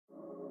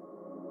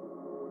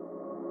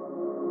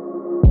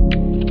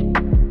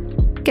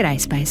G'day,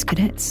 Space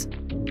Cadets.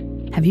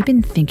 Have you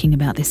been thinking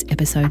about this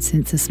episode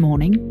since this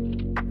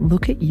morning?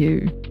 Look at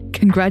you.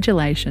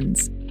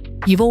 Congratulations.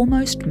 You've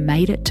almost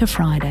made it to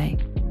Friday.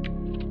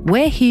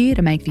 We're here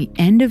to make the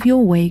end of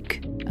your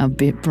week a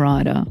bit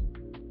brighter.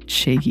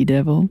 Cheeky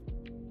devil.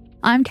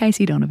 I'm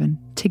Casey Donovan,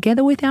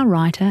 together with our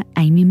writer,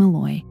 Amy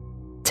Malloy.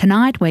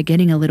 Tonight we're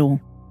getting a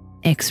little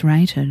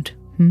X-rated.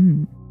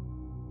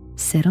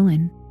 Settle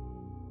in.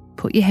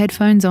 Put your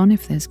headphones on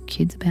if there's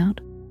kids about.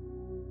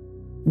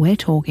 We're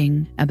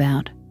talking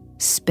about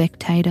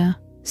spectator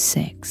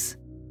sex.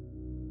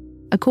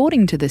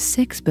 According to the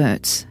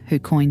sexperts who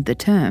coined the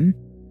term,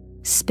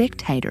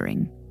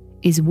 spectatoring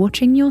is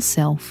watching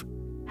yourself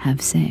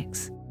have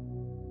sex.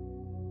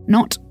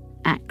 Not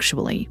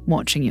actually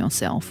watching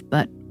yourself,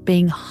 but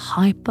being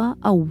hyper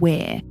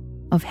aware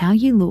of how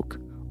you look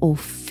or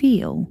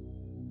feel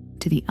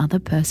to the other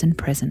person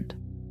present.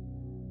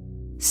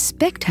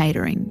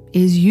 Spectatoring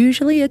is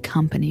usually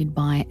accompanied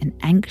by an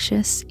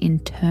anxious,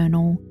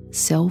 internal,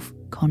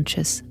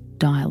 self-conscious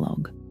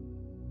dialogue.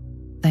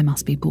 They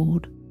must be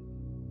bored.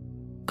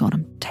 God,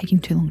 I'm taking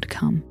too long to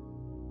come.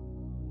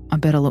 I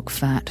better look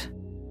fat.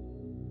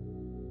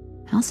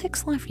 Our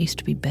sex life used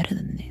to be better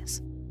than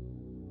this.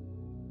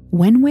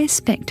 When we're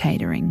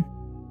spectatoring,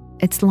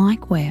 it's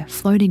like we're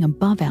floating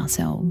above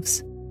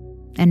ourselves,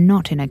 and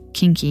not in a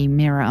kinky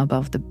mirror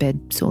above the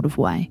bed sort of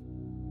way.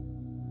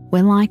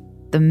 We're like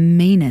the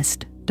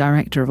meanest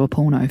director of a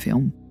porno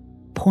film,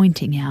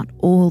 pointing out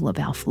all of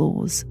our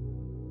flaws.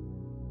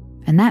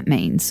 And that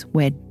means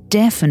we're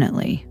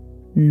definitely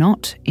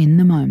not in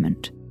the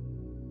moment.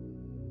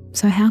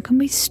 So how can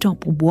we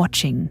stop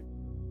watching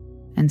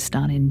and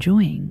start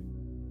enjoying?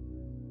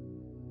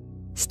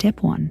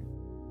 Step 1.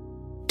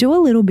 Do a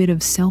little bit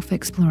of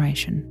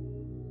self-exploration.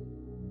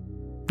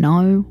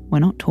 No, we're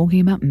not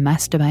talking about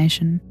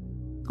masturbation,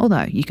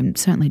 although you can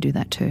certainly do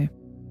that too.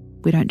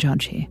 We don't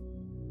judge here.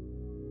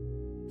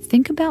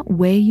 Think about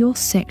where your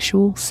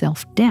sexual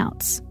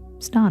self-doubts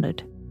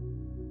started.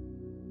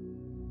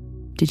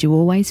 Did you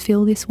always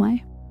feel this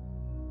way?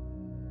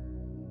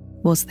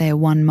 Was there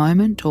one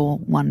moment or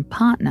one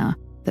partner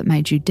that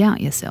made you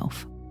doubt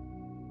yourself?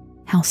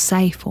 How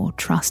safe or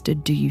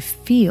trusted do you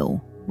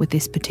feel with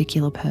this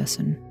particular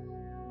person?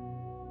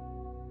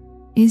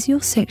 Is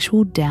your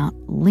sexual doubt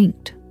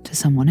linked to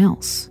someone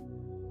else?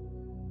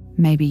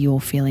 Maybe you're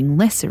feeling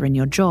lesser in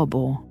your job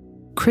or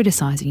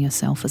criticizing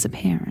yourself as a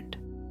parent.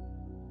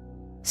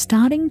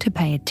 Starting to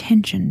pay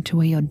attention to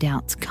where your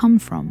doubts come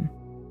from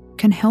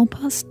can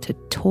help us to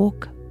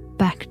talk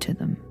back to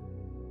them.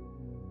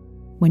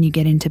 When you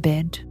get into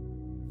bed,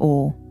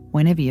 or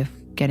whenever you're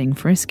getting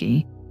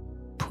frisky,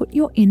 put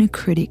your inner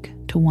critic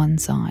to one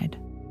side.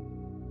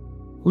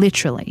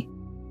 Literally,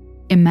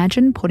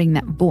 imagine putting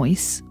that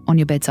voice on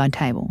your bedside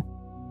table.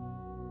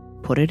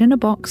 Put it in a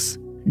box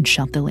and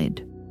shut the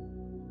lid.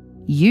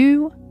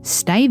 You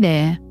stay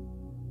there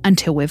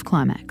until we've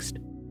climaxed.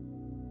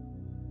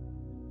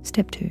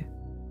 Step 2.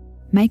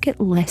 Make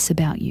it less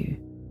about you.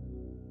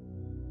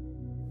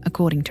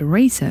 According to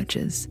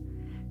researchers,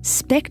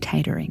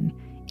 spectatoring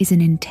is an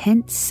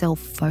intense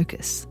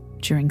self-focus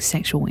during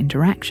sexual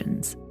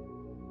interactions.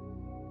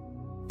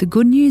 The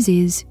good news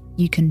is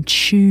you can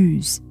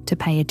choose to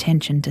pay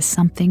attention to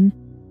something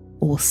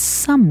or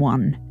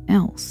someone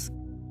else.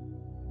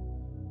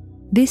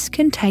 This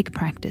can take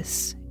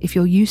practice if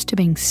you're used to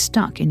being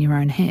stuck in your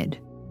own head.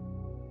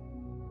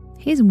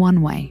 Here's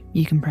one way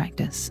you can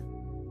practice.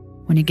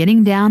 When you're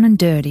getting down and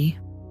dirty,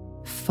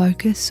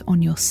 focus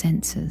on your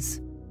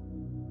senses.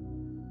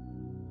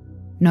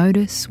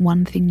 Notice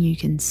one thing you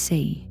can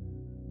see,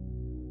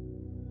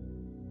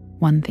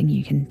 one thing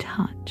you can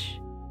touch,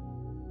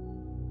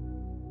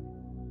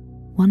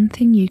 one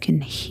thing you can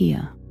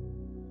hear,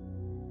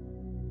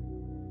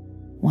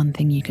 one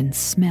thing you can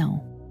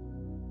smell,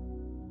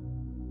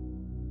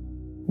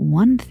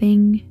 one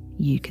thing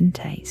you can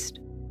taste.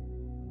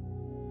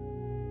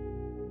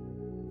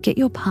 Get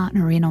your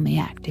partner in on the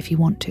act if you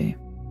want to.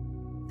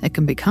 It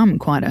can become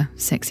quite a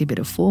sexy bit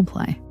of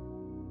foreplay.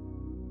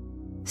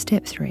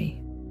 Step 3.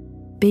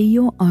 Be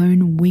your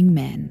own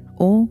wingman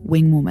or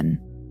wingwoman.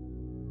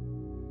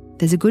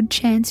 There's a good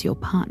chance your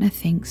partner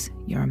thinks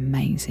you're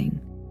amazing.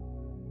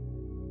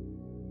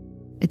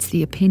 It's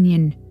the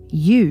opinion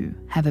you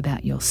have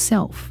about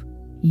yourself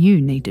you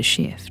need to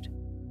shift.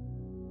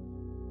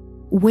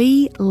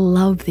 We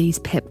love these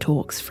pep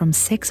talks from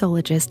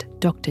sexologist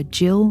Dr.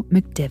 Jill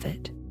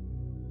McDevitt.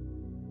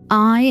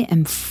 I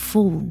am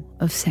full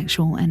of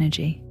sexual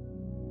energy.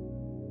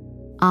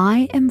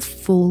 I am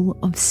full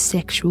of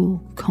sexual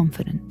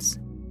confidence.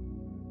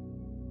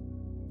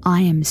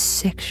 I am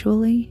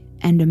sexually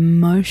and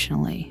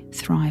emotionally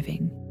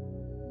thriving.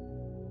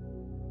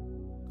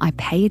 I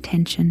pay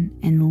attention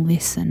and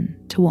listen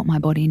to what my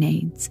body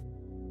needs.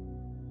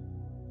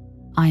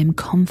 I am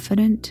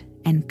confident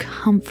and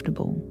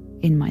comfortable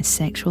in my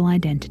sexual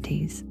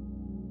identities.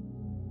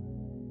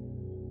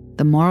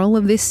 The moral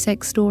of this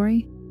sex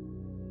story?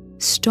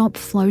 Stop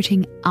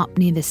floating up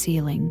near the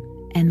ceiling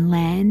and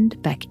land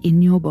back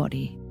in your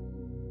body.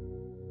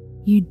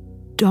 You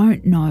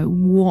don't know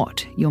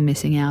what you're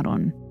missing out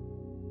on.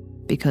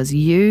 Because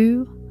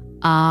you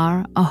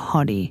are a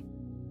hottie.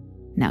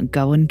 Now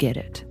go and get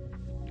it.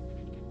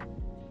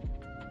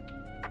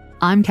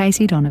 I'm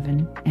Casey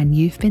Donovan, and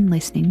you've been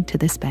listening to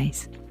The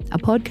Space, a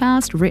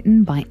podcast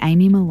written by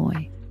Amy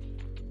Malloy.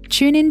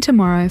 Tune in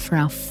tomorrow for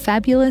our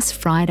fabulous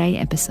Friday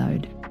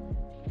episode.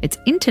 It's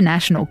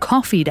International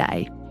Coffee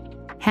Day.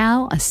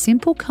 How a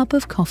simple cup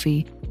of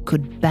coffee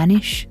could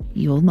banish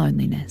your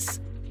loneliness.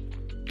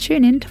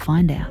 Tune in to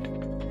find out.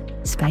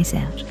 Space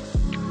out.